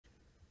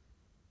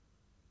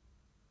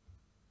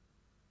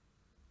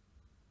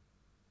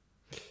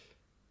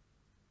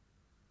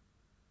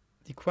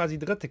die quasi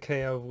dritte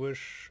Kehr, wo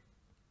ich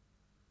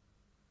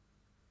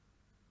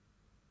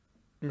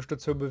mich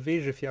dazu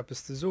bewege, für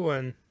etwas zu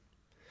sagen.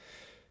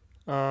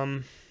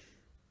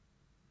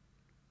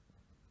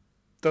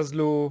 Das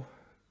lo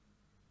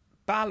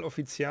bald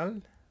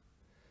offiziell,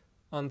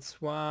 und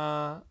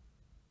zwar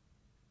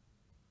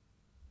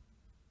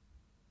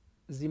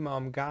sind wir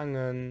am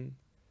Gangen,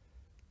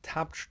 die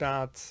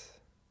Hauptstadt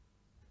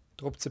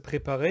darauf zu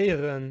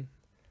präparieren,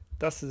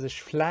 dass sie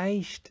sich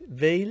vielleicht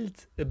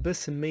wählt ein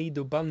bisschen mehr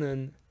da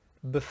bannen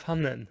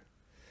befangen.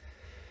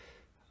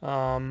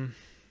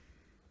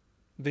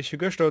 Wie ich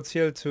gestern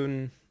erzählt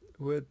habe,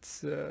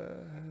 hat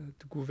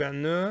der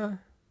Gouverneur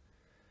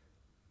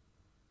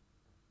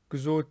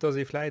gesagt, dass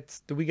ich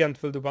vielleicht den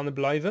Weekend will da bannen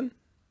bleiben.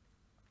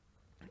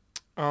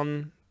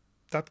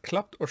 Das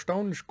klappt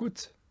erstaunlich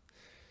gut.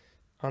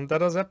 Und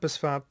das ist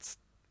etwas, was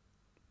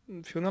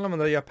für allem in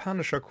der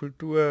japanischen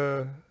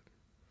Kultur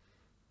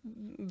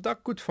da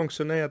gut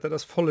funktioniert,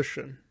 das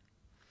Folgen.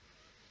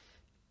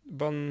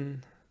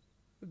 Wenn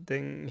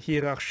die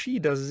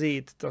Hierarchie da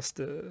sieht, dass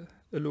du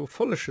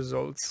folgen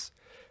sollst,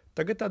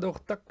 da geht das auch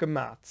das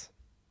gemacht.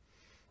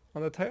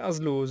 Und das ist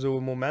also so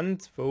ein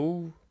Moment,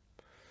 wo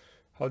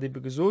halt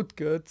eben gesagt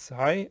wird,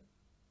 hey,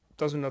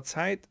 das ist in der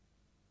Zeit,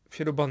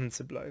 für die Banden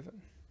zu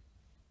bleiben.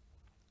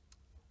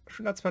 Ich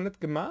habe das zwar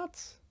nicht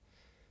gemacht,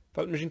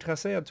 weil mich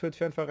interessiert hat,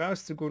 für einfach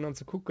rauszugehen und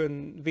zu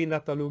gucken, wen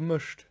das da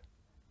möchte.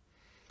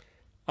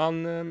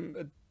 Und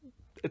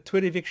es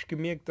wurde wirklich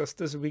gemerkt, dass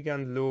das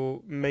Weekend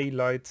mehr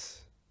Leute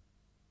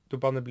da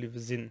Banden bleiben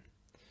sind.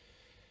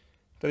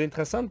 Das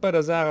Interessante bei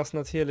der Sache ist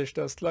natürlich,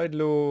 dass die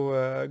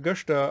Leute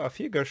gestern,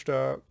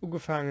 vorgestern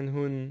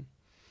angefangen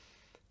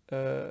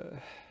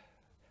haben,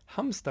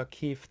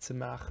 Hamsterkäf zu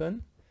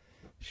machen.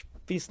 Ich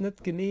weiß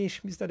nicht genau,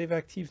 ich muss da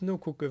effektiv nur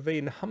gucken, wie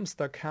ein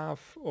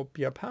Hamsterkäf auf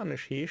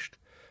Japanisch heißt.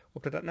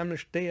 Ob das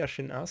nämlich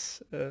derchen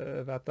ist,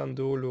 was dann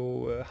da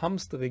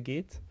Hamstere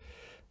geht.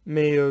 Aber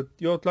ja,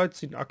 die Leute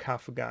sind auch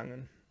kaufen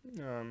gegangen.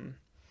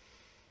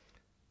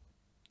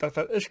 Das,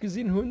 was ich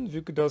gesehen habe,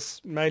 wirklich,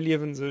 dass mein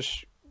Leben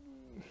sich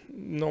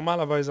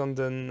normalerweise an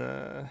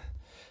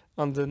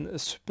den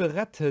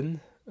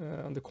Superetten,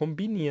 an den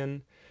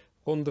Kombinien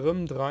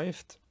rundherum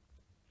treibt.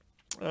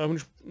 Und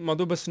ich mal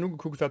da ein bisschen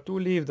angeguckt, was da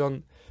lebt,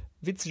 dann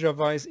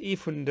witzigerweise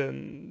von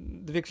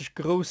den wirklich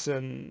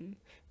großen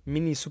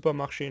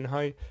Mini-Supermarchen,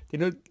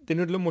 den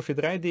hat nur für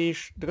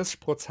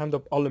 30%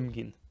 auf allem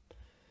gehen.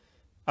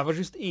 Aber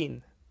just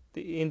den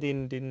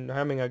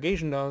Herminger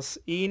Gegend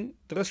ist,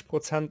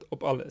 30%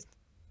 auf alles.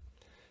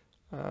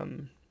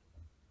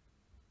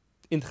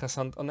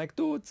 Interessant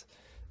Anekdot.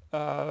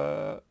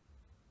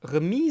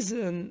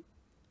 Remisen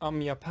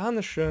am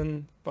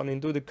Japanischen,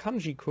 wenn du de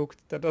Kanji guckt,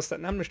 das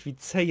nämlich wie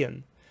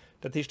zählen.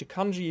 Das heißt, die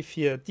Kanji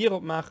für dir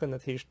machen,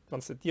 das heißt, wenn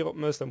du dir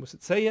musst, dann musst du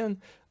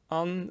zählen.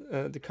 Und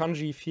die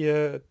Kanji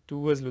für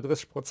du hast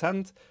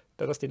 30%,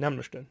 das ist die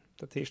nämlichste.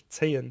 Das heißt,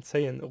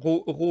 zählen,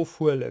 roh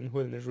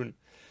holen schon.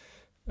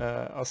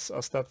 Als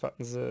das, was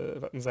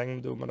sie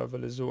sagen, du man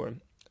will so.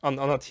 Und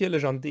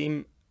natürlich an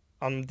dem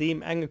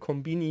enge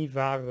Kombini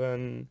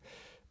waren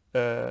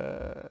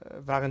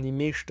die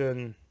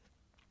meisten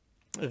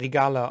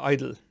Regale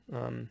idle.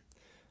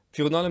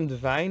 Für allem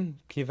de Wein,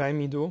 kein Wein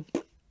mit do.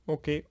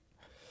 Okay.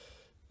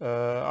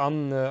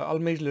 An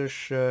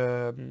allmählich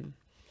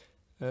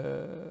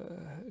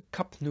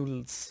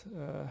Cup-Noodles,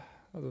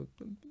 also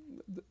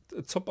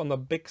Zopf an der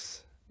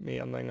Bix,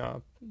 mehr an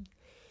einer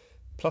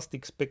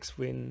Plastik-Bix,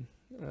 wo ein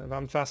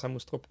warmes Wasser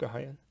muss drauf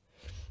geheilen.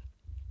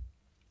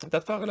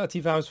 Das war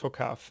relativ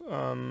ausverkauft.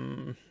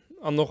 Und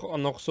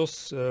noch so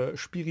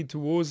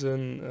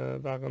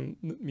Spirituosen waren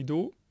nicht mit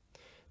do.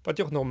 Was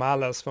ja auch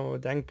normal ist, wenn wir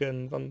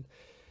denken, wenn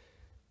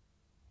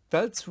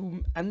Welt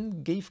zum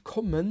Ende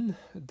kommen,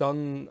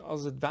 dann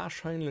ist es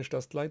wahrscheinlich,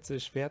 dass die Leute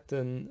sich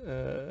werden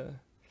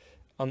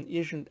an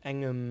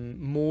irgendeinem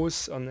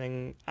Moos,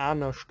 an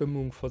einer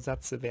Stimmung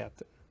versetzen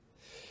werden.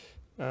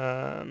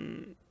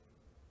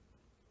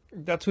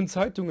 Da tun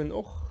Zeitungen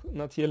auch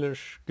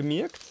natürlich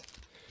gemerkt.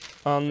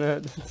 Und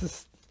das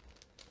ist,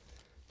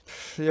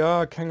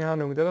 ja, keine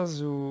Ahnung, das ist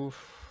so.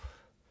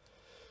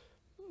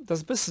 Das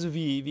ist ein bisschen so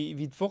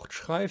wie das Wort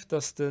schreibt,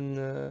 dass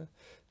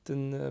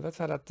was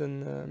war das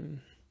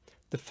denn,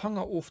 der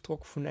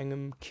Fangerauftrag von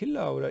einem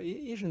Killer oder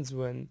irgend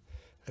so einen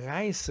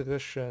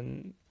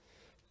reißerischen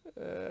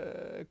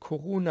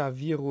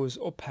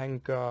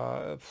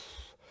Coronavirus-Abhänger,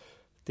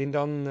 den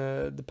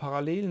dann die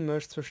Parallelen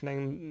möchte zwischen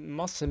einem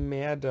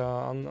Massenmörder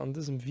an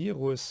diesem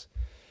Virus.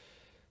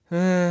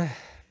 Ich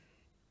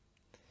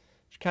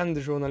kenne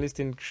die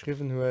Journalistin, die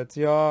geschrieben hat,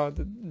 ja,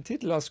 der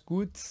Titel ist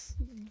gut,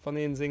 von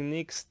denen sie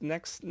nächste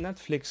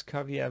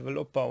Netflix-Karriere will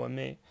aufbauen,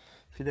 aber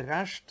für den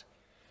Rest,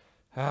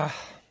 das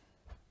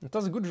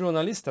ist ein guter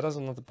Journalist, das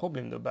ist noch das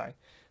Problem dabei.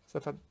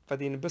 Das ist, was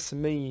den ein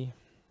bisschen mehr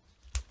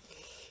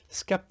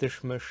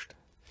skeptisch möchte.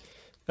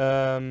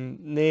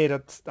 Nee,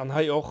 dann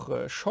habe ich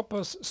auch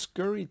Shoppers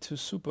Scurry to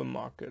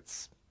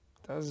Supermarkets.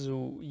 Das ist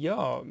so,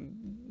 ja,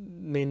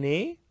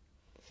 nee,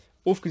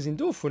 aufgesehen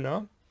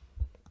davon,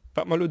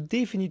 was man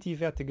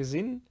definitiv hätte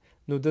gesehen,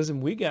 nur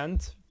diesem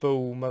Weekend,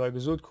 wo man da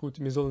gesagt hat,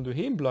 wir sollen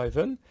daheim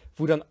bleiben,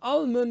 wo dann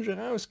alle Menschen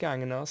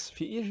rausgegangen ist,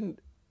 für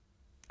irgend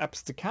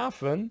Apps zu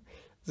kaufen,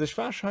 sich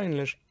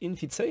wahrscheinlich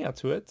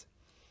infiziert hat,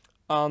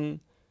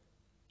 an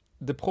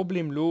de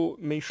Problem lo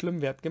méi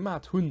schlimm werd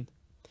gemacht hunn.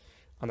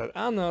 An dat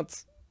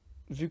anert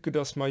wieke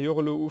das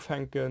Majorlo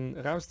ufennken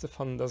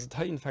rauszufannen, dass es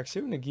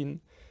Infektionen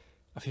ginn,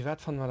 a wie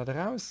wat fan man dat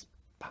raus?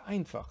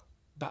 Einfach.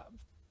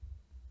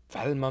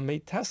 Weil man méi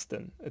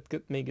testen. Et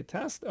gëtt méi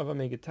getest, aber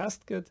méi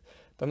getest gëtt,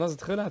 dann ass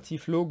het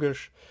relativ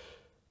logisch,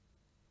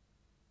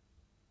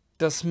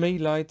 dass méi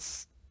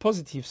Leiits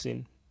positiv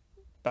sinn.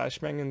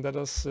 Beispielmengen,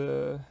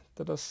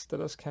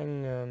 das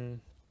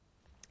kein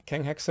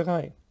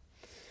Hexerei.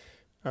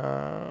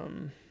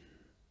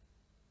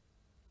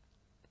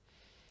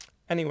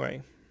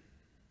 Anyway.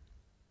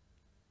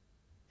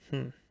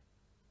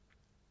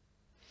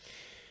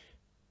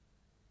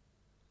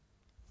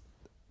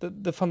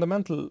 The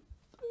fundamental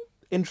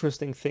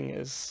interesting thing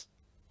is,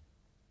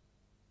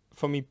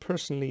 for me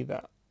personally,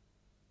 that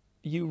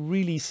you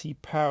really see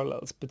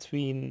parallels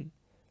between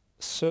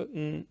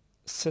certain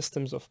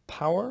systems of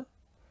power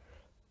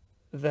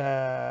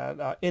that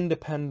are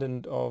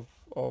independent of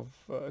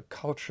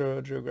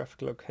culture,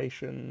 geographic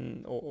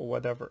location, or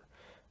whatever.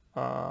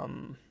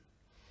 The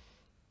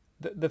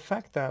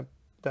fact that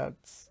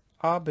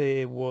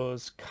Abe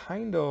was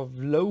kind of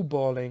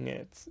lowballing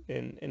it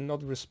in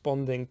not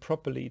responding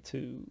properly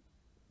to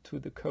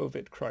the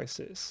COVID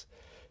crisis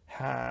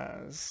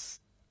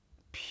has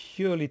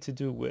purely to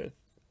do with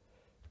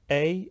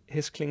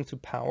his cling to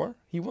power.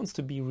 He wants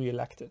to be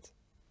re-elected.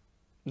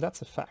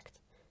 That's a fact.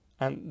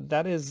 And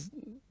that is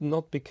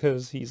not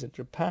because he's in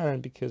Japan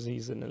and because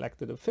he's an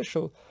elected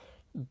official,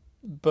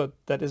 but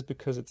that is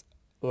because it's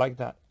like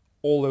that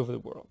all over the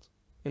world.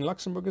 In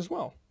Luxembourg as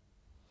well.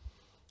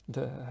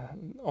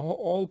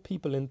 All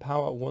people in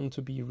power want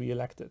to be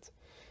re-elected.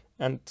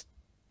 And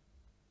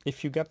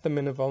if you get them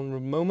in a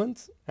vulnerable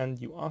moment and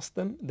you ask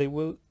them, they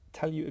will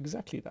tell you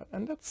exactly that.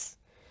 And that's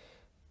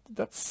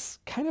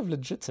kind of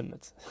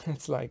legitimate.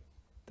 It's like,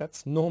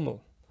 that's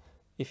normal.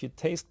 If you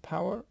taste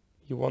power,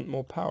 you want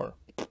more power.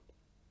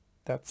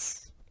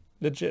 That's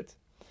legit.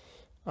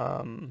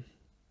 The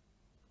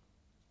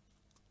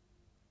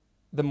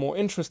more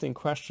interesting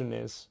question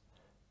is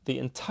the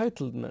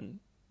entitlement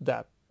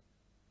that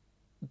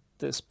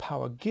this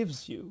power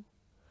gives you.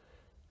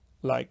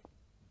 Like,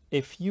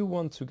 if you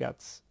want to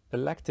get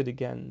elected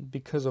again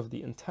because of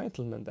the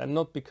entitlement and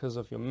not because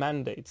of your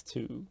mandate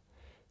to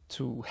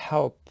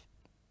help,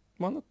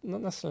 well,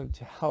 not necessarily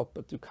to help,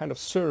 but to kind of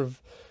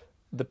serve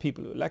the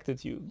people who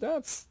elected you,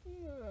 that's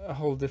a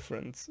whole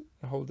different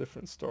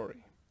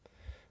story.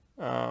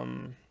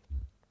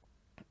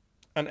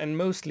 And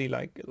mostly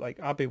like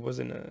Abe was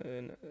in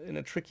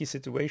a tricky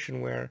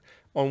situation where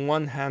on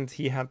one hand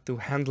he had to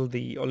handle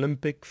the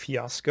Olympic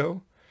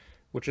fiasco,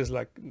 which is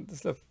like, this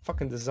is a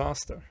fucking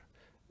disaster.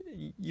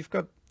 You've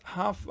got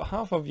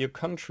half of your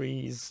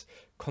country's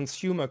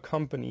consumer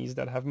companies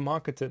that have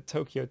marketed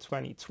Tokyo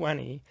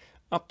 2020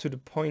 up to the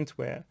point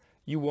where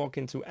you walk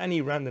into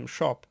any random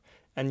shop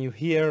and you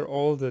hear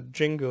all the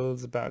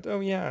jingles about, oh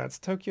yeah, it's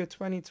Tokyo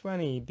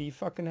 2020, be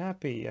fucking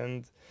happy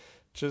and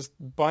just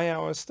buy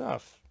our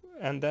stuff.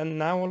 And then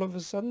now all of a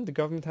sudden the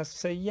government has to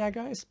say, yeah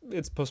guys,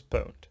 it's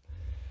postponed.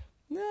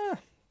 Nah,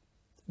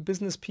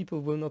 business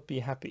people will not be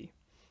happy.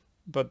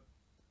 But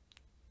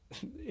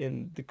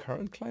in the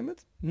current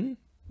climate,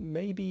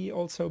 maybe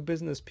also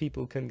business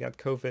people can get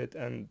COVID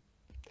and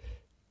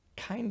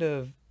kind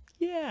of,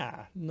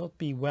 yeah, not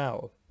be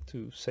well,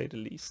 to say the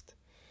least.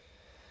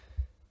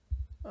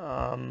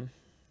 Of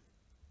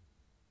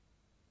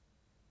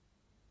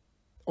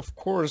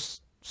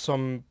course,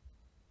 some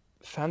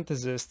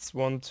fantasists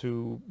want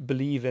to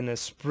believe in a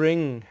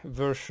spring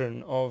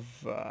version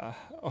of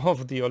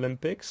the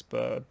Olympics,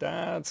 but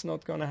that's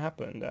not gonna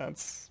happen.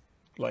 That's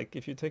like,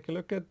 if you take a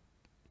look at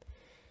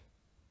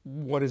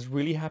what is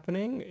really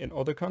happening in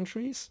other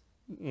countries,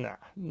 nah,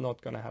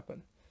 not gonna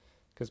happen.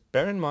 Because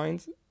bear in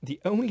mind, the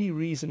only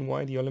reason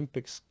why the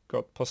Olympics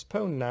got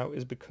postponed now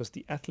is because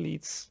the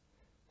athletes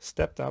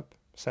stepped up,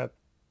 said,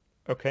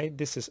 okay,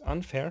 this is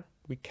unfair,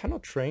 we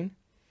cannot train,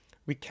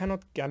 we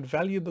cannot get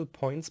valuable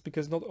points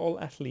because not all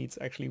athletes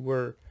actually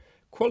were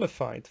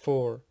qualified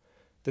for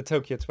the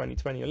Tokyo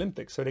 2020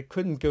 Olympics. So they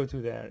couldn't go to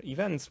their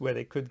events where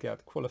they could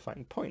get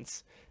qualifying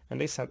points. And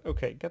they said,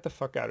 okay, get the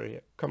fuck out of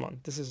here. Come on,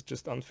 this is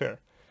just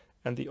unfair.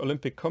 And the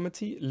Olympic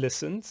Committee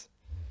listened,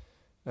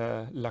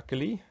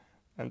 luckily.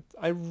 And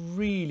I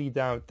really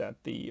doubt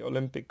that the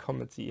Olympic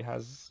Committee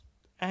has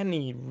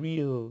any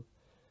real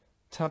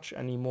touch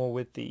anymore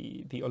with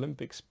the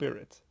Olympic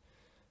spirit.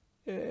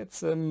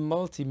 It's a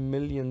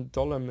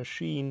multi-million-dollar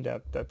machine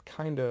that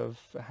kind of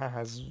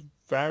has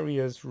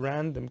various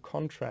random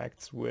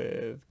contracts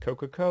with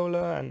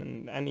Coca-Cola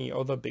and any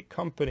other big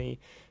company.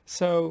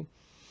 So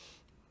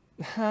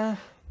I'm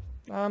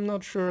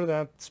not sure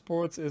that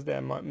sports is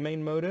their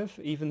main motive,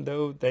 even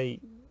though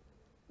they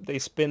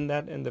spin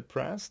that in the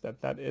press,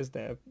 that is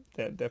their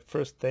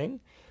first thing.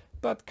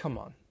 But come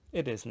on,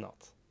 it is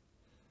not.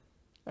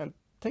 And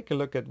take a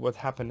look at what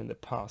happened in the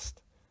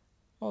past.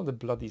 All the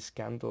bloody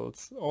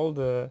scandals, all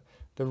the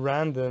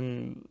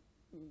random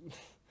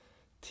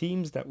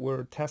teams that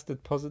were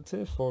tested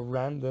positive for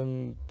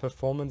random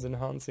performance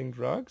enhancing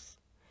drugs.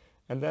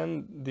 And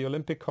then the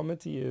Olympic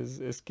Committee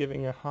is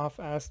giving a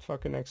half-assed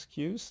fucking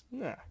excuse.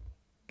 Nah,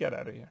 get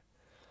out of here.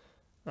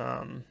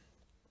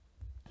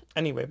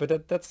 Anyway,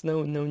 but that's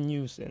no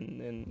news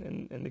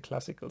in the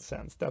classical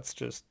sense. That's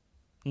just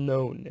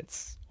known.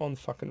 It's on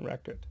fucking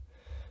record.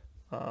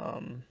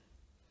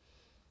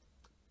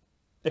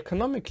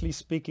 Economically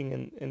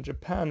speaking, in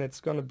Japan,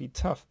 it's gonna be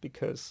tough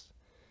because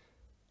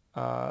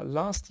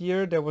last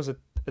year there was a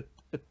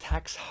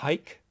tax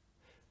hike.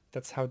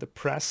 That's how the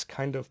press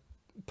kind of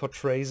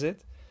portrays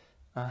it.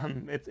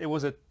 It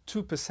was a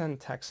 2%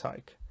 tax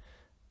hike.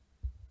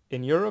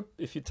 In Europe,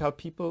 if you tell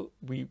people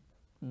we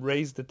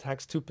raise the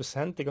tax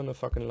 2%, they're gonna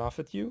fucking laugh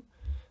at you.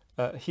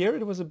 Here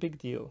it was a big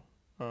deal.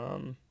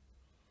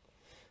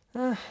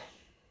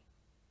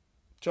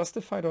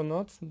 Justified or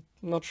not,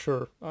 not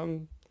sure.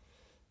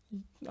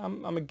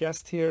 I'm a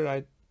guest here.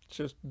 I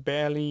just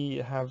barely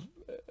have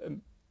a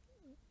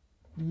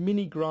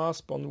mini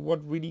grasp on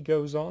what really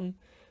goes on.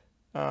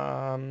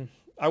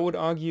 I would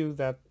argue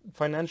that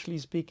financially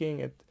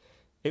speaking,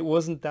 it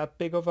wasn't that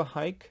big of a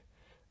hike.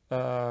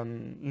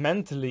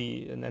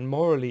 Mentally and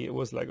morally, it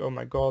was like, oh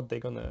my god, they're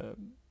gonna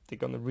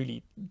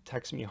really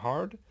tax me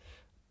hard.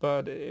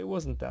 But it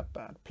wasn't that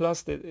bad.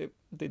 Plus, they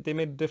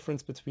made a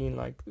difference between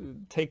like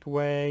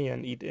takeaway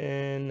and eat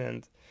in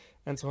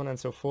and so on and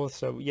so forth.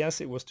 So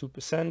yes, it was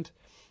 2%.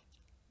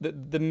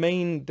 The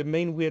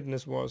main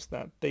weirdness was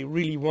that they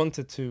really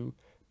wanted to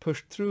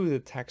push through the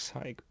tax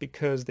hike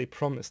because they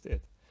promised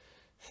it.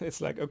 It's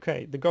like,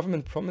 okay, the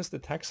government promised the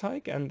tax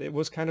hike and it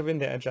was kind of in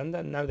their agenda,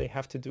 and now they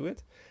have to do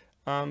it.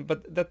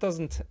 But that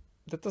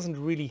doesn't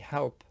really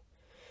help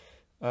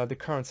the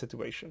current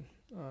situation.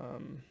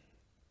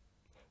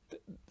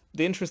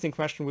 The interesting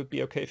question would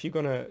be, okay, if you're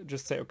gonna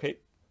just say, okay,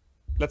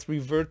 let's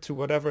revert to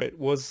whatever it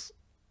was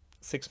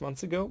 6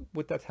 months ago,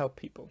 would that help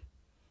people?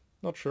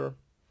 Not sure.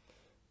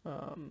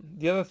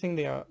 The other thing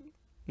they are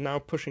now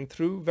pushing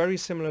through, very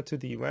similar to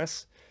the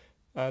US,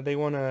 they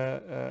want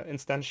to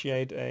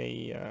instantiate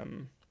a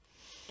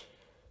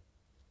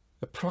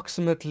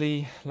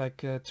approximately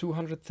like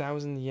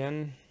 200,000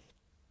 yen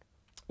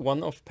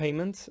one-off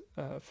payment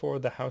for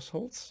the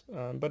households,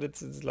 but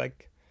it's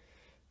like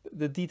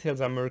the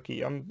details are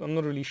murky. I'm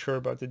not really sure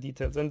about the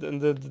details, and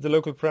the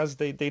local press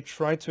they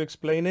try to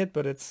explain it,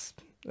 but it's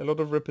a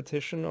lot of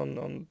repetition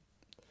on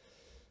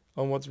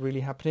what's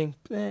really happening.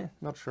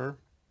 Not sure.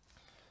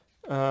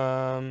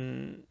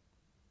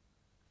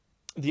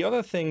 The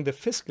other thing, the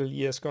fiscal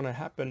year is going to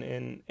happen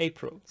in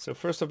April. So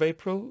 1st of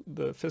April,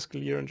 the fiscal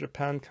year in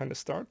Japan kind of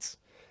starts,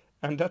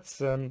 and that's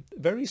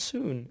very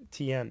soon,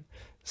 TN.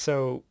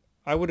 So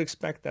I would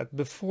expect that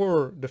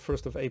before the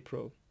 1st of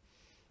April,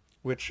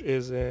 which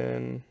is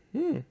in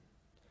a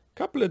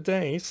couple of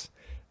days,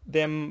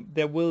 then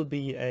there will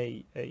be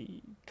a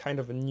kind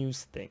of a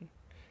news thing.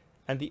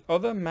 And the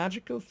other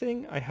magical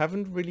thing I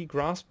haven't really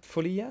grasped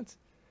fully yet,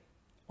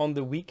 on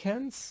the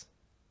weekends,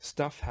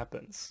 stuff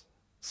happens.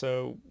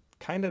 So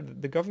kind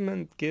of the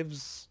government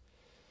gives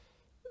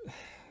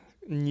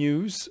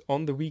news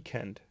on the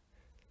weekend.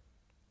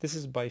 This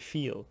is by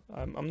feel.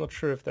 I'm not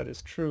sure if that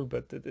is true,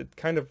 but it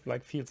kind of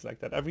like feels like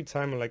that. Every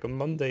time, like on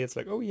Monday, it's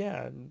like, oh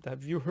yeah,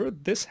 have you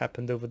heard this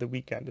happened over the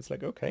weekend? It's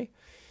like, okay,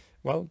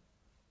 well,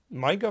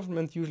 my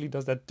government usually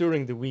does that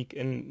during the week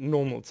in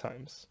normal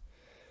times.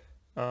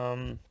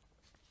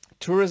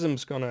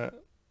 Tourism's gonna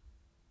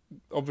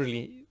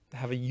obviously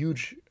have a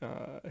huge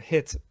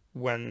hit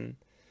when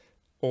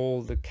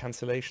all the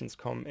cancellations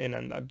come in,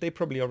 and they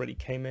probably already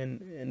came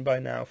in by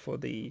now for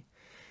the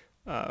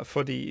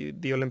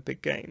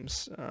Olympic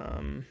Games,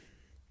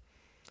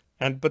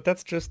 but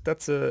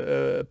that's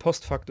a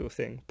post facto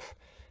thing.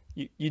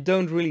 You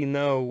don't really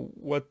know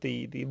what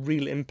the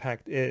real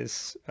impact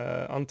is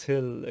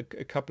until a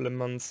couple of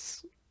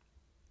months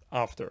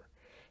after,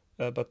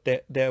 but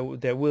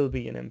there will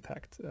be an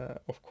impact,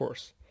 of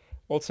course.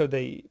 Also,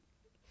 they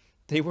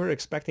were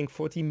expecting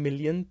 40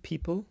 million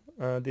people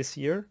this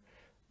year.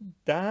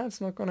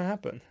 That's not going to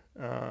happen.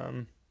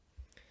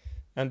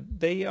 And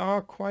they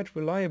are quite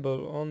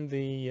reliable on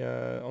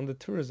the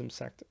tourism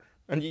sector,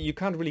 and you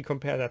can't really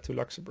compare that to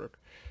Luxembourg.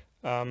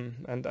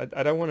 And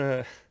I don't want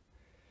to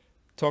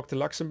talk the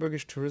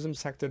Luxembourgish tourism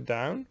sector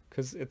down,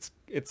 because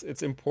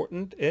it's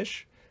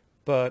important-ish,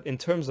 but in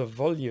terms of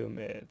volume,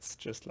 it's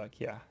just like,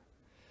 yeah,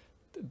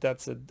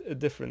 that's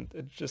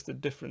just a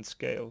different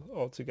scale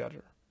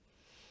altogether.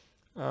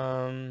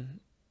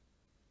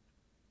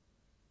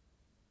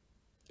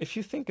 If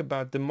you think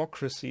about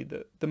democracy,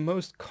 the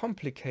most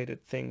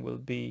complicated thing will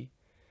be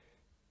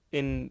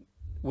in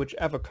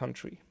whichever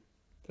country.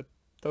 That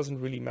doesn't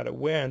really matter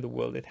where in the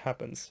world it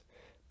happens.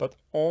 But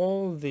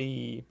all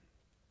the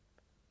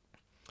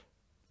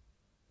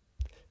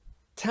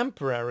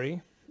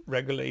temporary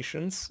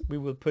regulations we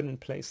will put in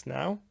place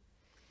now,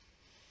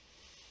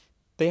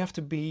 they have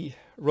to be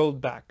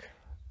rolled back.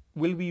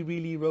 Will we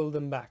really roll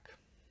them back?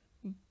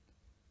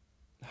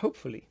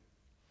 hopefully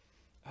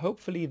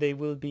they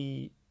will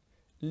be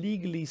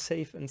legally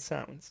safe and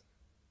sound,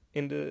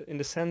 in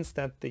the sense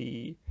that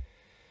the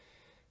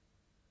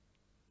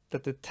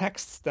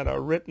texts that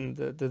are written,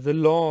 the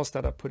laws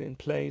that are put in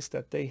place,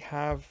 that they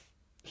have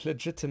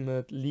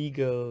legitimate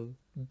legal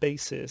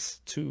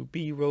basis to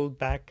be rolled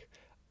back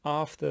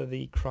after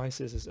the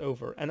crisis is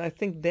over. And I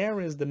think there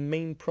is the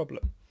main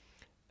problem.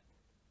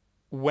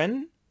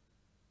 When,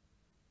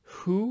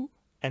 who,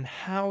 and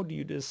how do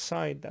you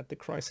decide that the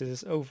crisis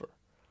is over?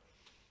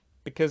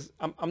 Because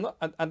I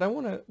don't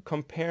want to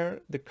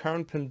compare the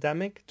current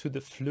pandemic to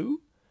the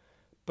flu,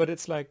 but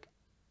it's like,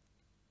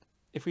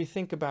 if we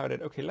think about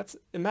it, okay, let's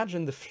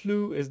imagine the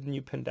flu is the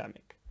new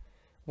pandemic.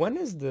 When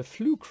is the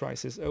flu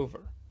crisis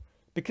over?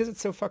 Because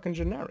it's so fucking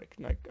generic.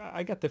 Like,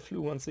 I get the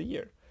flu once a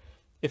year.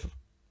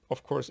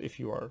 Of course, if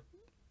you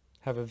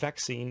have a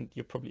vaccine,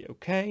 you're probably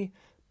okay,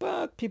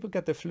 but people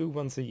get the flu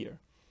once a year.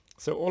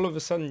 So all of a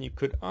sudden you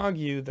could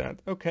argue that,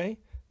 okay,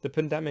 the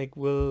pandemic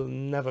will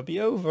never be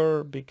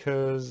over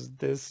because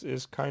this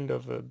is kind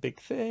of a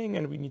big thing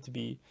and we need to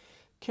be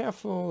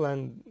careful.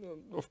 And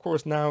of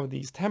course now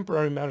these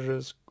temporary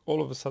measures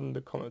all of a sudden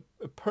become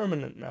a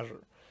permanent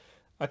measure.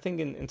 I think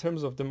in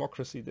terms of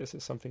democracy, this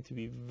is something to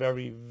be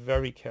very,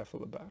 very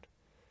careful about,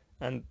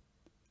 and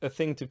a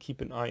thing to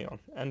keep an eye on,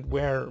 and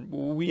where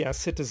we as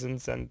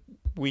citizens and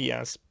we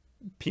as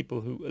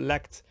people who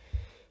elect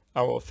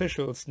our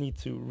officials need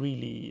to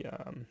really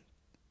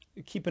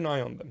keep an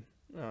eye on them.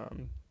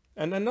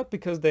 And not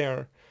because they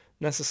are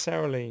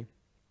necessarily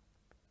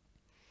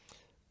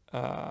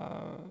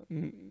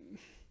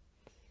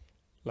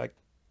like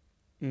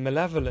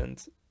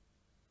malevolent,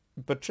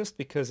 but just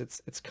because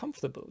it's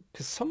comfortable.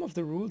 Because some of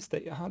the rules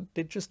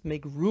they just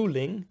make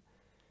ruling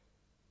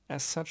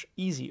as such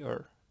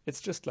easier.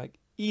 It's just like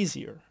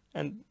easier,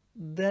 and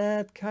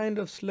that kind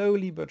of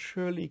slowly but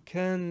surely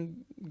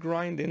can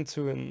grind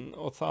into an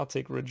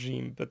authoritarian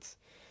regime. But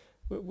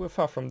we're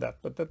far from that.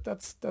 But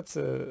that's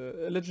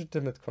a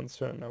legitimate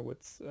concern, I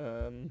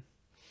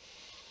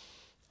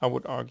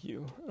would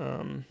argue.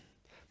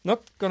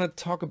 Not gonna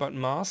talk about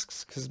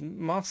masks, because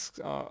masks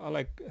are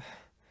like,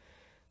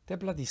 they're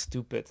bloody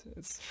stupid.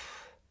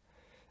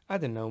 I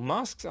don't know.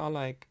 Masks are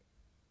like,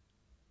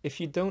 if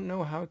you don't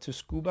know how to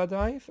scuba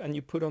dive and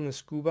you put on a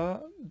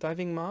scuba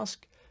diving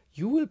mask,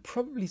 you will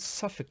probably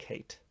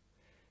suffocate.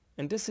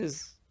 And this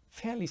is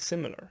fairly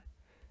similar.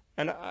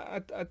 And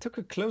I took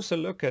a closer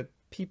look at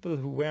people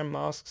who wear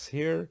masks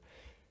here.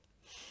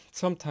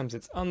 Sometimes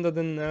it's under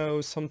the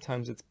nose,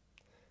 sometimes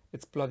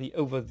it's bloody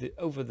over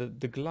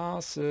the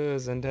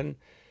glasses, and then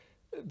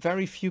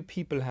very few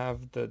people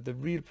have the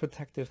real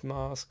protective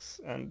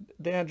masks, and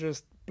they're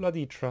just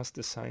bloody trust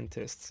the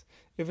scientists.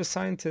 If a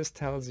scientist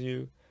tells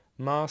you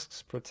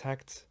masks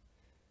protect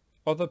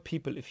other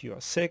people if you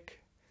are sick,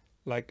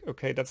 like,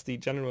 okay, that's the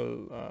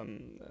general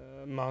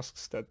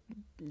masks that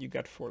you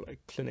get for like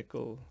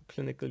clinical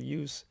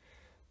use,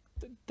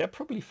 they're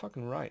probably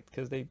fucking right,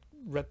 because they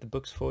read the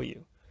books for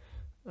you.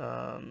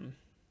 And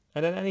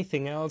then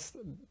anything else,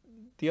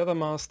 the other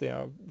masks, they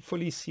are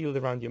fully sealed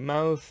around your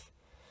mouth.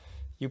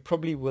 You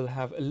probably will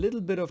have a little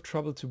bit of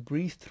trouble to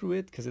breathe through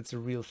it because it's a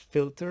real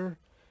filter.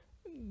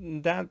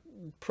 That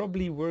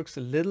probably works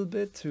a little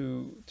bit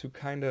to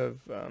kind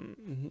of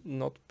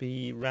not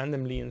be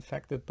randomly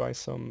infected by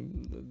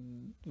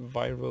some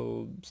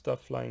viral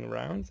stuff flying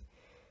around.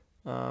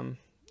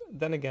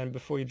 Then again,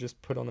 before you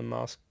just put on a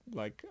mask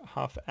like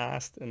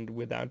half-assed and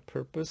without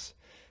purpose,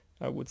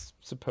 I would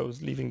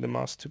suppose leaving the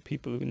mask to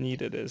people who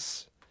need it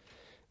is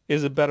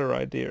a better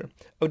idea.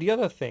 Oh, the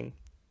other thing,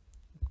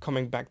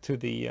 coming back to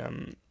the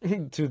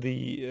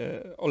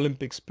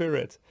Olympic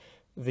spirit,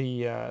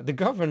 the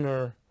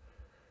governor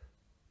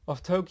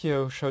of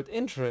Tokyo showed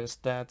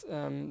interest that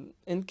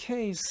in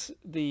case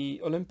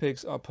the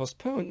Olympics are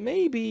postponed,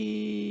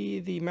 maybe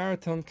the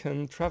marathon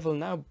can travel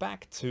now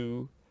back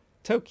to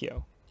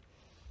Tokyo.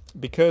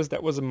 Because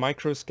that was a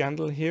micro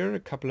scandal here a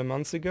couple of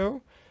months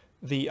ago.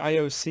 The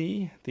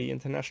IOC, the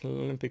International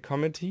Olympic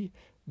Committee,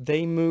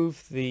 they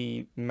moved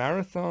the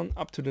marathon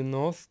up to the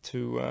north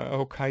to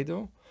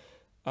Hokkaido,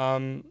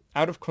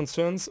 out of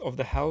concerns of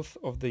the health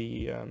of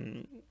the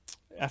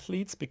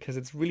athletes, because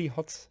it's really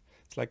hot.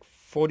 It's like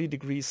 40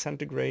 degrees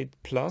centigrade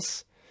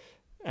plus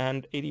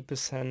and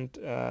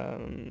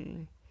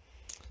 80%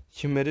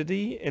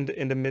 humidity in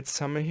the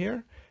midsummer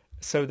here.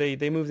 So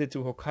they moved it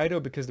to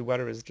Hokkaido because the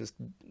weather is just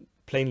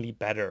plainly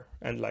better,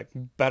 and like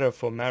better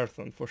for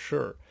marathon for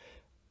sure.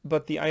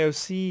 But the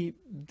IOC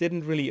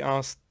didn't really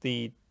ask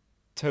the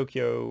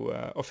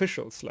Tokyo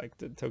officials, like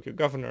the Tokyo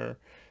governor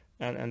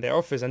and their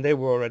office, and they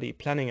were already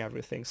planning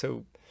everything.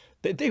 So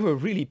they were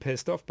really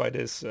pissed off by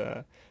this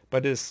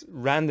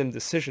random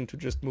decision to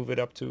just move it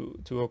up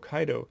to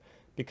Hokkaido,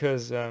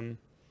 because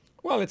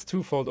well, it's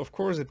twofold. Of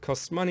course, it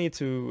costs money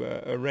to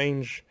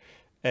arrange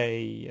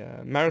a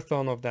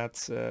marathon of that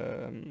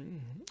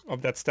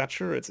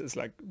stature. It's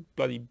like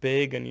bloody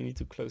big, and you need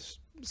to close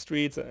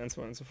streets and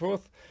so on and so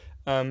forth.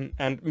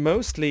 And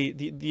mostly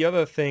the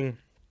other thing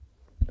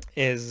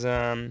is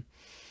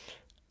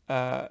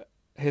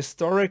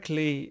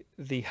historically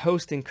the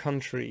hosting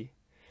country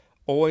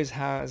always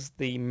has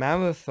the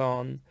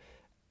marathon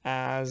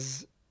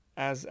as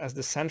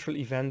the central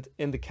event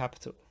in the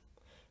capital.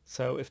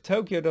 So if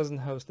Tokyo doesn't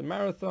host the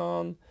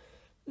marathon,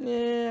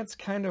 it's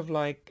kind of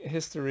like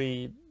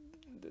history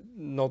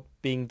not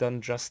being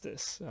done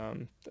justice.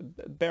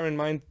 Bear in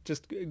mind,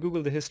 just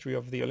Google the history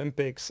of the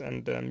Olympics,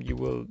 and you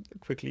will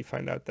quickly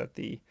find out that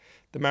the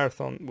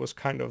marathon was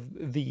kind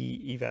of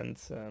the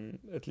event,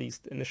 at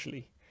least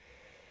initially.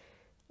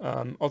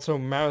 Also,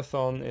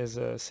 Marathon is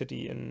a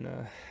city in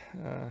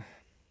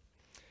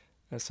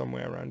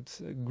somewhere around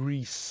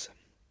Greece.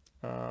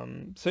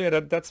 So yeah,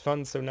 that's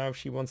fun. So now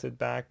she wants it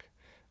back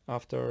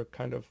after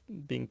kind of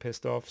being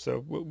pissed off.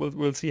 So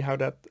we'll see how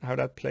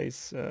that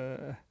plays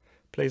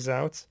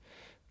out.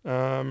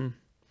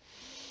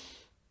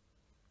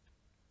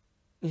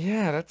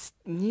 Yeah, that's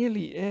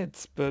nearly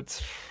it,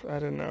 but I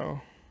don't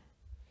know.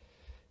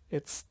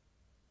 It's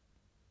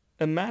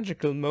a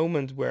magical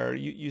moment where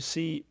you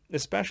see,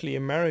 especially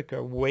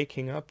America,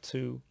 waking up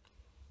to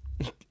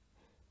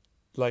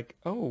like,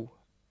 oh,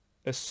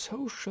 a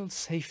social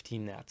safety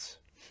net.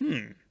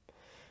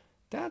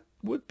 That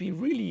would be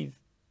really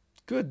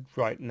good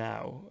right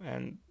now.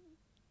 And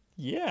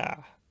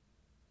yeah,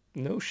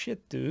 no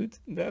shit, dude.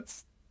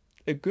 That's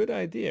a good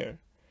idea.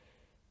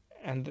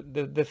 And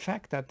the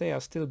fact that they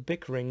are still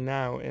bickering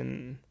now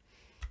in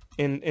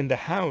the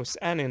House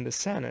and in the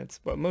Senate,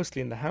 but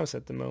mostly in the House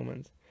at the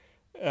moment,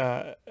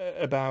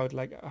 about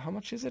like, how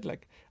much is it?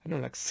 Like, I don't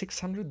know, like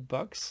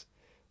 $600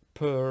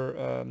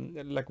 per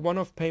like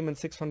one-off payment,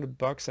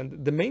 $600.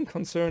 And the main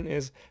concern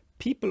is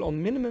people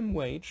on minimum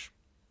wage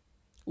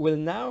will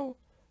now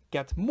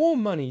get more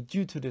money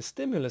due to the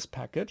stimulus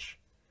package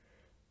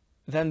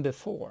than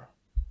before.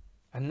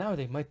 And now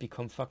they might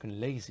become fucking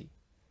lazy.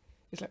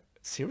 It's like,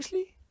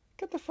 seriously?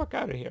 Get the fuck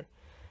out of here.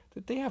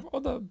 That they have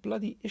other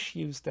bloody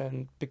issues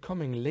than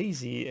becoming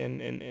lazy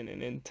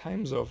in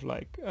times of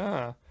like,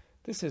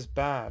 this is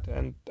bad,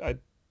 and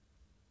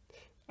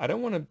I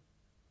don't want to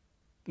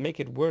make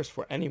it worse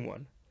for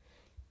anyone.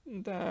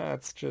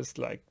 That's just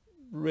like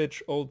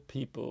rich old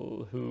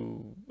people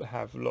who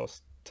have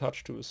lost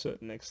touch to a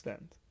certain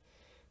extent.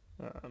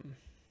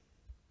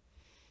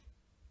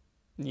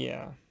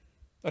 Yeah,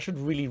 I should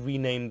really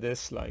rename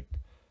this like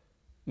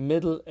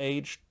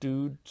middle-aged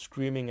dude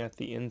screaming at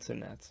the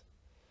internet,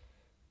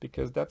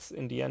 because that's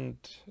in the end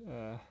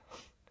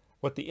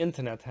what the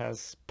internet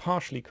has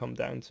partially come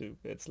down to.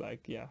 It's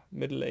like, yeah,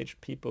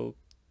 middle-aged people,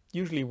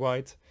 usually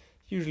white,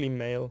 usually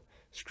male,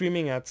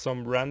 screaming at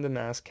some random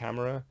ass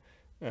camera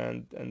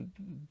and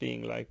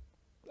being like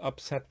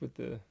upset with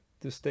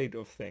the state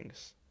of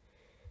things.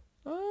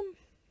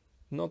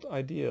 Not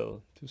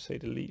ideal, to say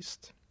the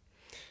least.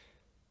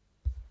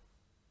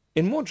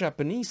 In more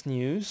Japanese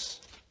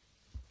news,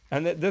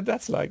 and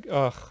that's like,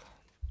 ugh.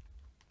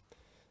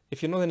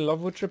 If you're not in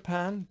love with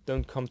Japan,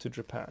 don't come to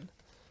Japan.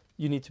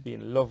 You need to be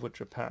in love with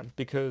Japan,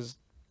 because,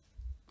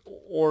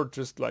 or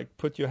just like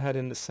put your head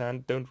in the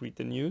sand, don't read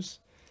the news.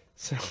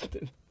 So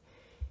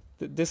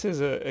this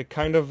is a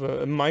kind of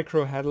a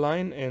micro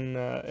headline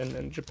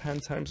in Japan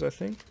Times, I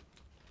think.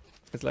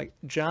 It's like,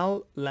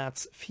 JAL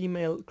lets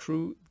female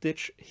crew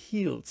ditch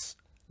heels,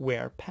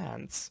 wear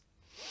pants.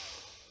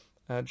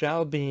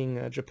 JAL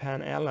being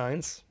Japan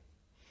Airlines.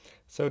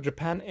 So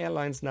Japan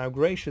Airlines now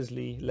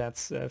graciously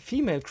lets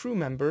female crew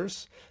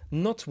members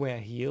not wear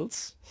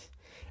heels,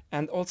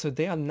 and also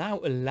they are now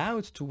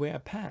allowed to wear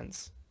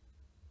pants.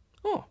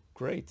 Oh,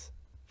 great.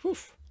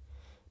 Oof.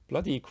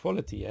 Bloody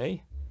equality, eh?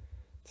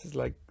 This is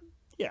like,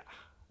 yeah,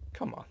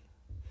 come on.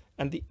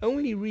 And the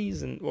only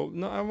reason, well,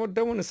 no, I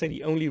don't want to say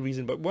the only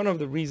reason, but one of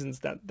the reasons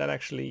that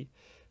actually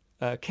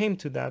came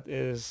to that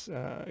is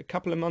a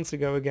couple of months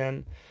ago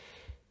again,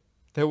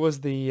 there was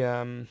the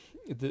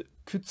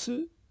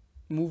kutsu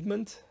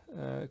movement,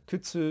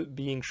 kutsu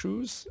being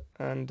shoes,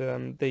 and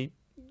they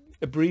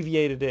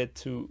abbreviated it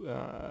to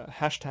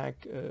hashtag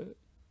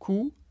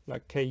ku,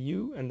 like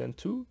KU, and then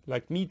tu,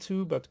 like me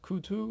too, but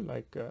kutu,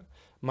 like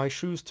my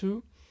shoes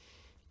too.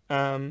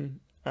 And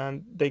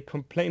they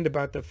complained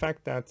about the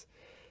fact that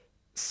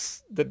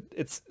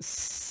it's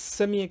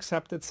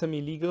semi-accepted,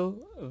 semi-legal,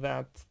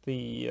 that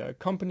the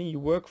company you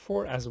work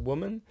for as a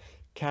woman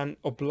can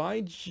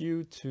oblige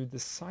you to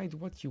decide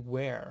what you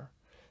wear.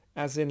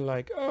 As in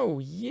like, oh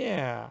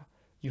yeah,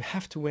 you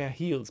have to wear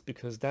heels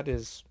because that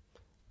is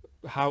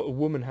how a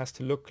woman has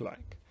to look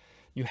like.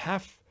 You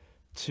have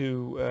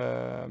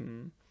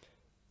to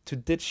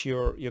ditch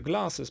your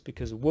glasses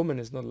because a woman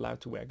is not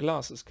allowed to wear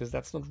glasses, because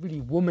that's not really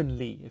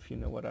womanly, if you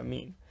know what I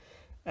mean.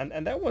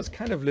 And that was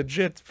kind of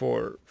legit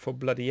for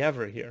bloody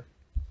ever here.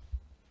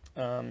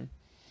 And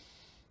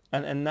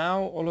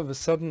now all of a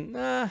sudden,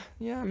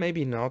 yeah,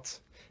 maybe not.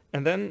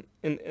 And then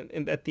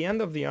at the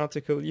end of the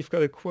article, you've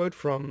got a quote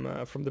from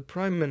the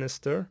Prime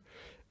Minister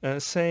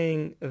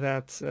saying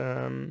that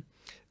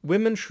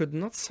women should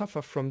not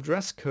suffer from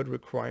dress code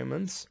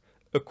requirements,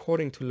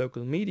 according to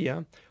local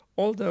media,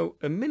 although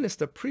a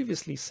minister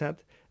previously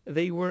said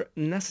they were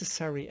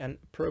necessary and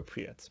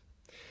appropriate.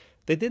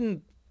 They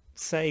didn't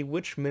say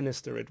which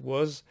minister it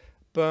was,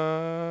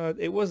 but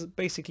it was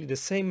basically the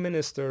same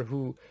minister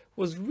who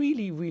was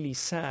really, really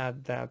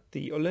sad that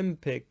the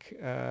Olympic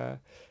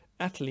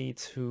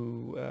athlete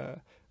who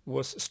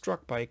was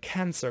struck by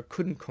cancer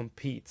couldn't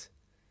compete.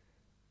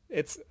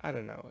 It's, I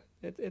don't know,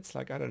 it's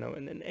like, I don't know,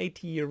 an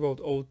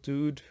 80-year-old old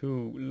dude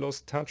who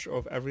lost touch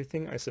of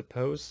everything, I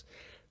suppose,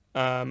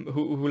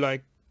 who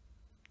like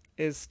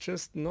is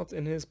just not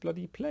in his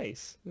bloody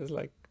place. It's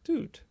like,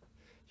 dude,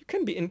 you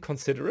can be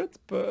inconsiderate,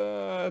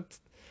 but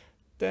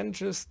then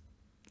just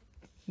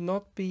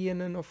not be in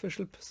an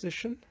official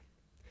position.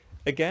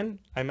 Again,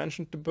 I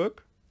mentioned the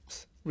book.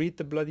 Read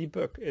the bloody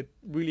book. It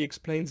really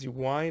explains you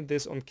why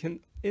this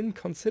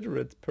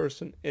inconsiderate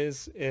person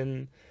is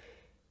in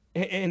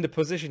the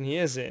position he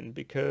is in,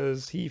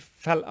 because he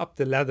fell up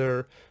the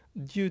ladder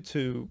due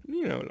to,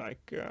 you know,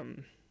 like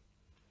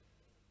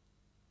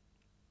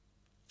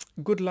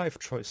good life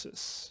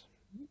choices.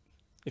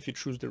 If you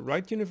choose the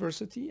right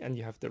university and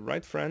you have the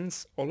right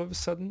friends, all of a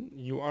sudden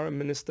you are a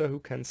minister who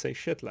can say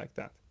shit like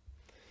that.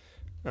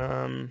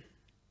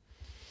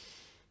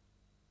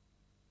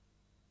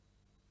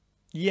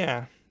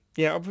 Yeah,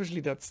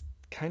 obviously that's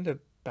kind of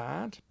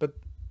bad, but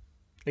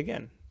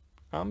again,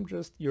 I'm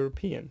just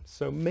European,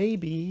 so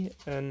maybe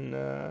in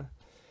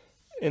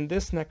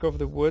this neck of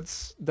the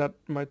woods that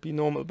might be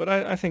normal, but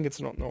I think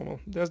it's not normal.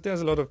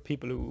 There's a lot of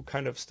people who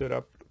kind of stood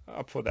up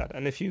for that,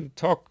 and if you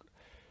talk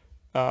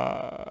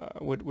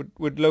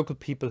with local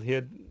people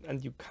here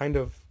and you kind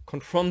of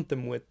confront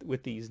them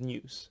with these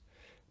news,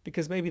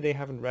 because maybe they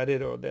haven't read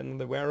it or they're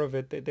not aware of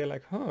it, they're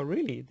like, huh,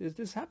 really, is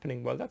this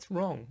happening? Well, that's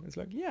wrong. It's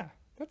like, yeah,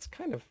 that's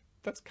kind of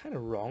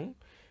wrong,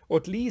 or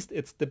at least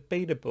it's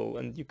debatable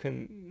and you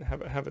can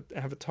have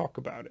a talk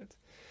about it.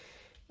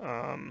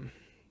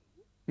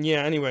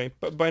 Yeah, anyway,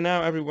 but by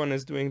now everyone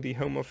is doing the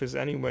home office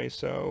anyway,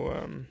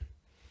 so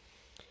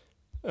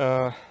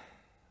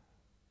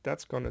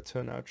that's gonna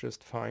turn out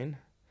just fine.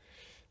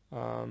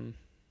 Kind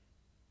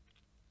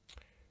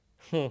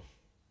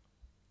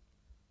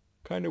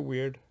of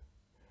weird.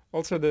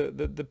 Also,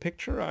 the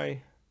picture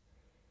I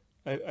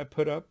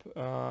put up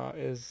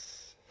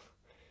is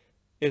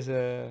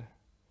a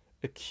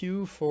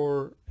queue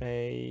for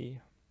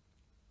a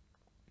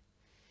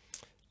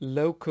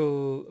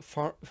local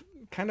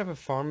kind of a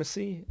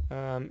pharmacy.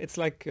 It's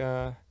like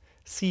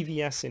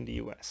CVS in the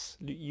US.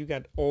 You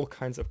get all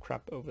kinds of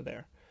crap over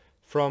there,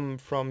 from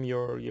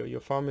your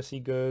pharmacy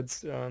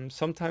goods,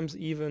 sometimes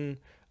even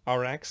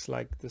RX,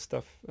 like the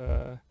stuff,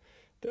 the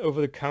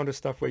over-the-counter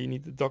stuff where you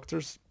need the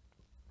doctor's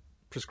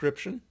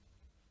prescription.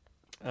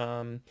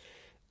 And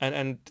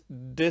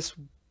this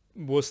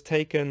was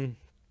taken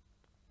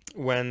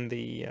when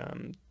the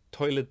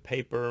toilet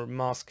paper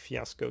mask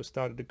fiasco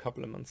started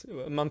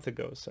a month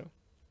ago. So,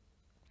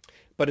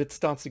 but it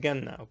starts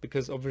again now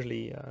because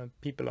obviously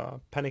people are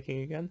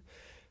panicking again.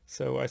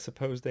 So I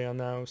suppose they are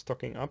now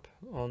stocking up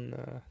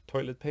on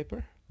toilet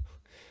paper.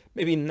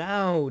 Maybe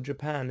now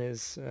Japan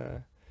is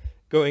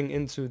going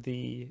into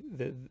the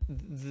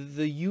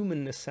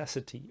human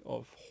necessity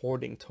of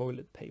hoarding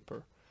toilet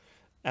paper,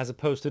 as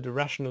opposed to the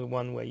rational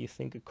one where you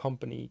think a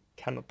company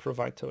cannot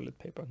provide toilet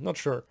paper. Not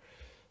sure.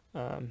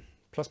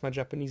 Plus my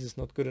Japanese is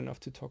not good enough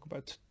to talk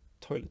about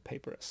toilet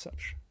paper as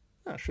such.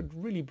 I should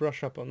really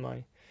brush up on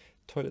my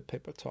toilet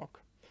paper talk.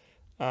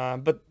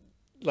 But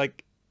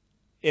like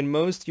in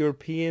most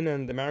European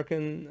and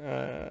American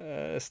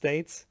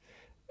states,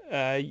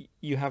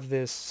 you have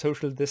this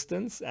social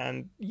distance,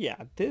 and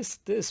yeah,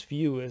 this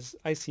view is,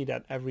 I see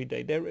that every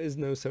day. There is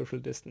no social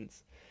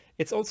distance.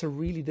 It's also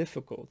really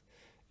difficult.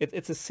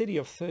 It's a city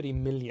of 30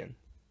 million,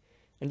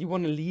 and you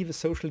want to leave a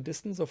social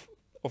distance of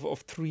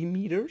 3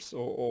 meters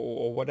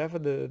or whatever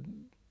the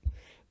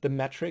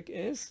metric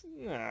is.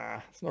 Nah,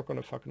 it's not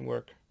gonna fucking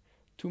work.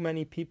 Too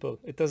many people.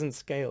 It doesn't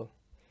scale.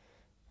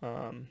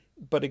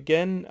 But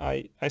again,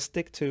 I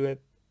stick to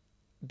it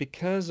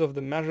because of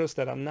the measures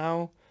that are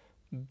now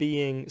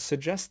being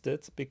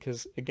suggested,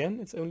 because again,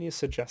 it's only a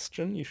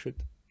suggestion. You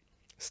should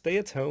stay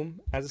at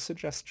home as a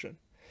suggestion.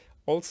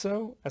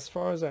 Also, as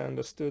far as I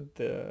understood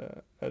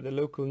the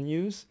local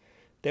news,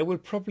 there will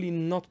probably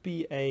not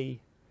be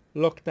a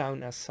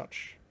lockdown as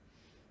such,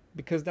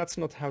 because that's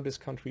not how this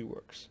country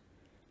works.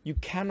 You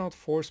cannot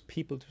force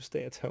people to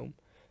stay at home.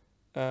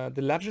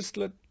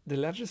 The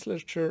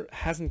legislature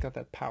hasn't got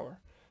that power,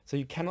 so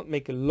you cannot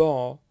make a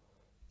law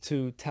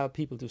to tell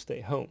people to stay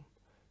home.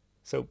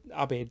 So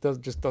Abe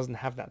just doesn't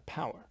have that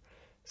power.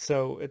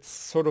 So it's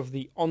sort of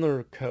the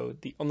honor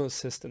code, the honor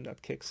system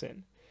that kicks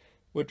in,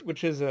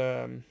 which is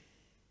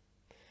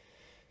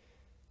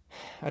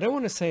I don't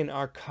want to say an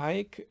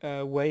archaic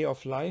way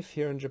of life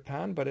here in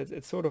Japan, but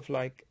it's sort of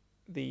like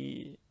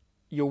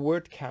your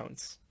word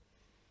counts.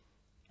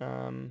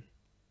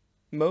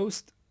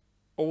 Most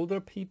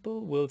older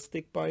people will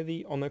stick by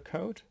the honor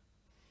code.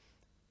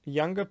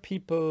 Younger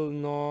people,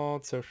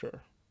 not so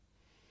sure.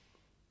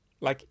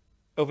 Like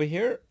over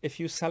here, if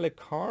you sell a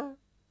car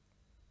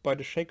by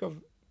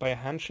a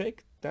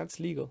handshake, that's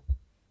legal.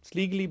 It's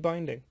legally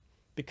binding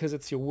because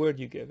it's your word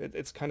you give.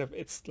 It's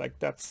like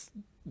that's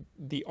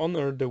the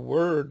honor, the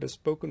word, the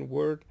spoken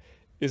word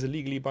is a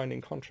legally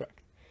binding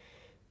contract.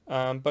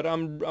 But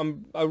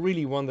I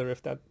really wonder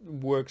if that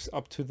works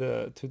up to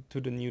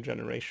the new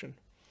generation.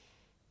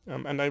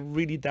 And I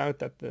really doubt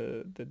that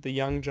the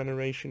young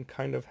generation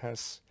kind of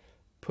has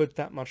put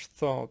that much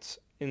thought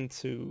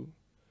into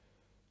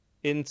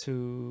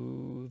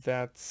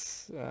that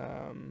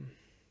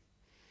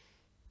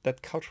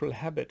that cultural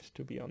habit,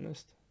 to be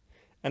honest.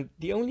 And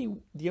the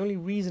only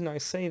reason I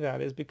say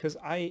that is because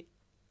I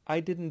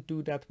didn't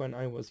do that when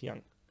I was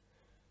young.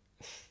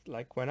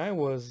 Like when I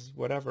was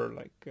whatever,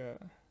 like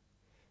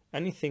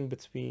anything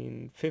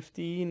between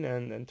 15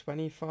 and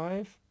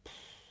 25,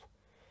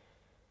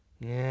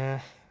 yeah,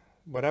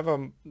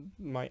 whatever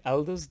my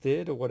elders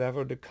did or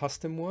whatever the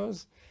custom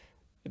was,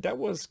 that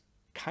was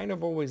kind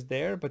of always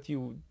there, but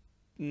you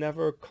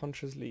never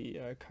consciously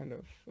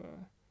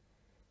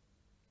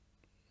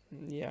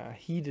yeah,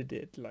 heeded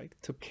it, like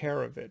took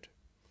care of it.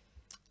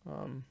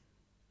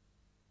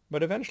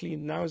 But eventually,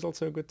 now is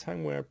also a good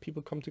time where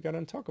people come together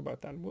and talk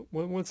about that.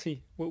 We'll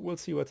see. We'll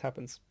see what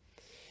happens.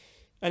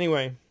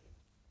 Anyway,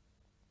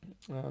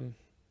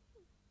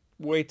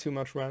 way too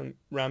much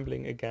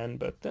rambling again,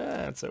 but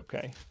that's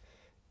okay.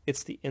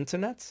 It's the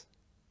internet.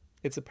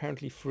 It's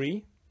apparently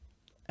free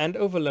and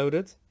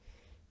overloaded.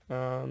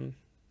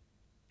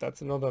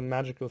 That's another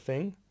magical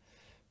thing,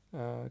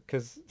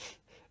 because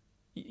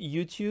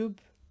YouTube,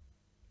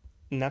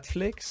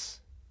 Netflix,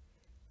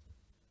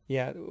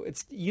 yeah,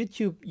 it's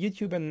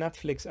YouTube and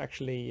Netflix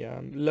actually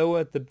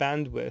lowered the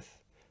bandwidth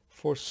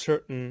for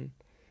certain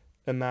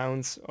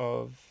amounts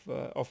of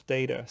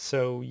data,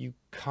 so you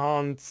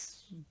can't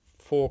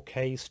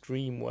 4K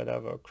stream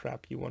whatever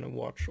crap you want to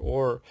watch,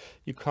 or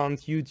you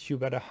can't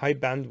YouTube at a high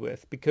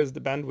bandwidth because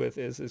the bandwidth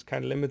is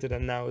kind of limited,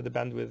 and now the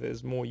bandwidth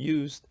is more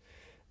used.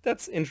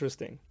 That's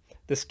interesting.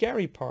 The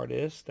scary part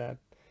is that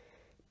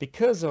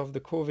because of the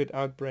COVID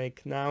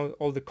outbreak, now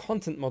all the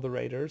content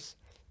moderators,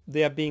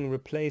 they are being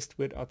replaced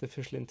with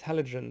artificial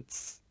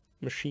intelligence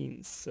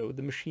machines. So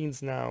the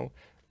machines now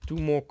do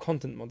more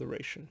content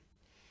moderation.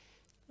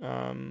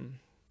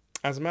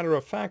 As a matter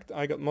of fact,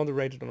 I got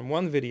moderated on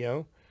one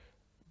video,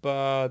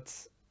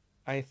 but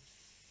I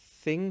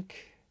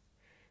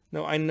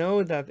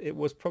know that it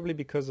was probably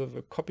because of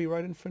a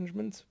copyright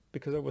infringement,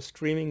 because I was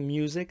streaming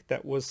music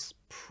that was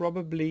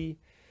probably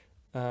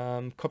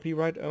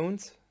copyright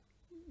owned.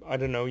 I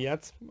don't know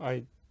yet.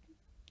 I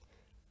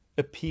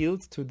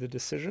appealed to the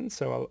decision,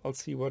 so I'll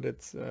see what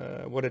it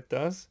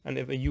does, and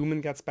if a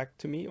human gets back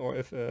to me or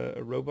if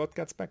a robot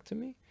gets back to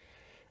me.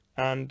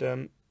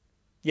 And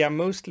yeah,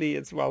 mostly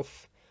it's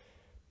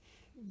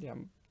yeah,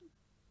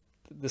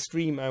 the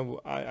stream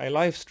I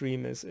live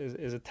stream is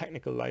a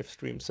technical live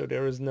stream, so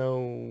there's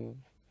no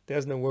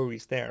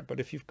worries there. But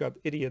if you've got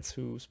idiots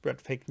who spread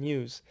fake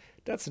news,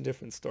 that's a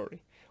different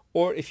story.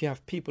 Or if you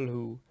have people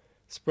who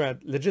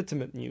spread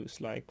legitimate news,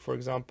 like for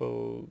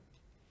example,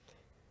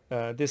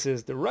 this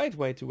is the right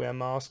way to wear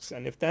masks,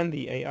 and if then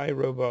the AI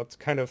robot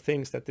kind of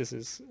thinks that this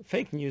is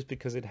fake news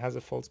because it has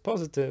a false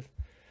positive,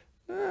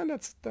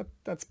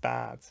 that's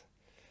bad.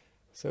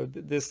 So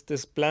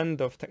this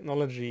blend of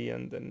technology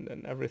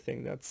and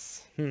everything,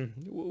 that's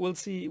we'll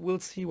see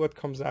what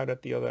comes out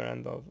at the other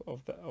end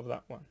of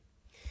that one.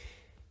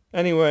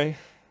 Anyway,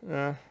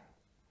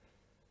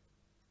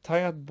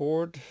 tired,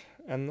 bored,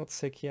 and not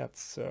sick yet,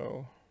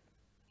 so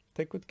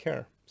take good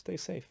care. Stay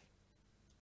safe.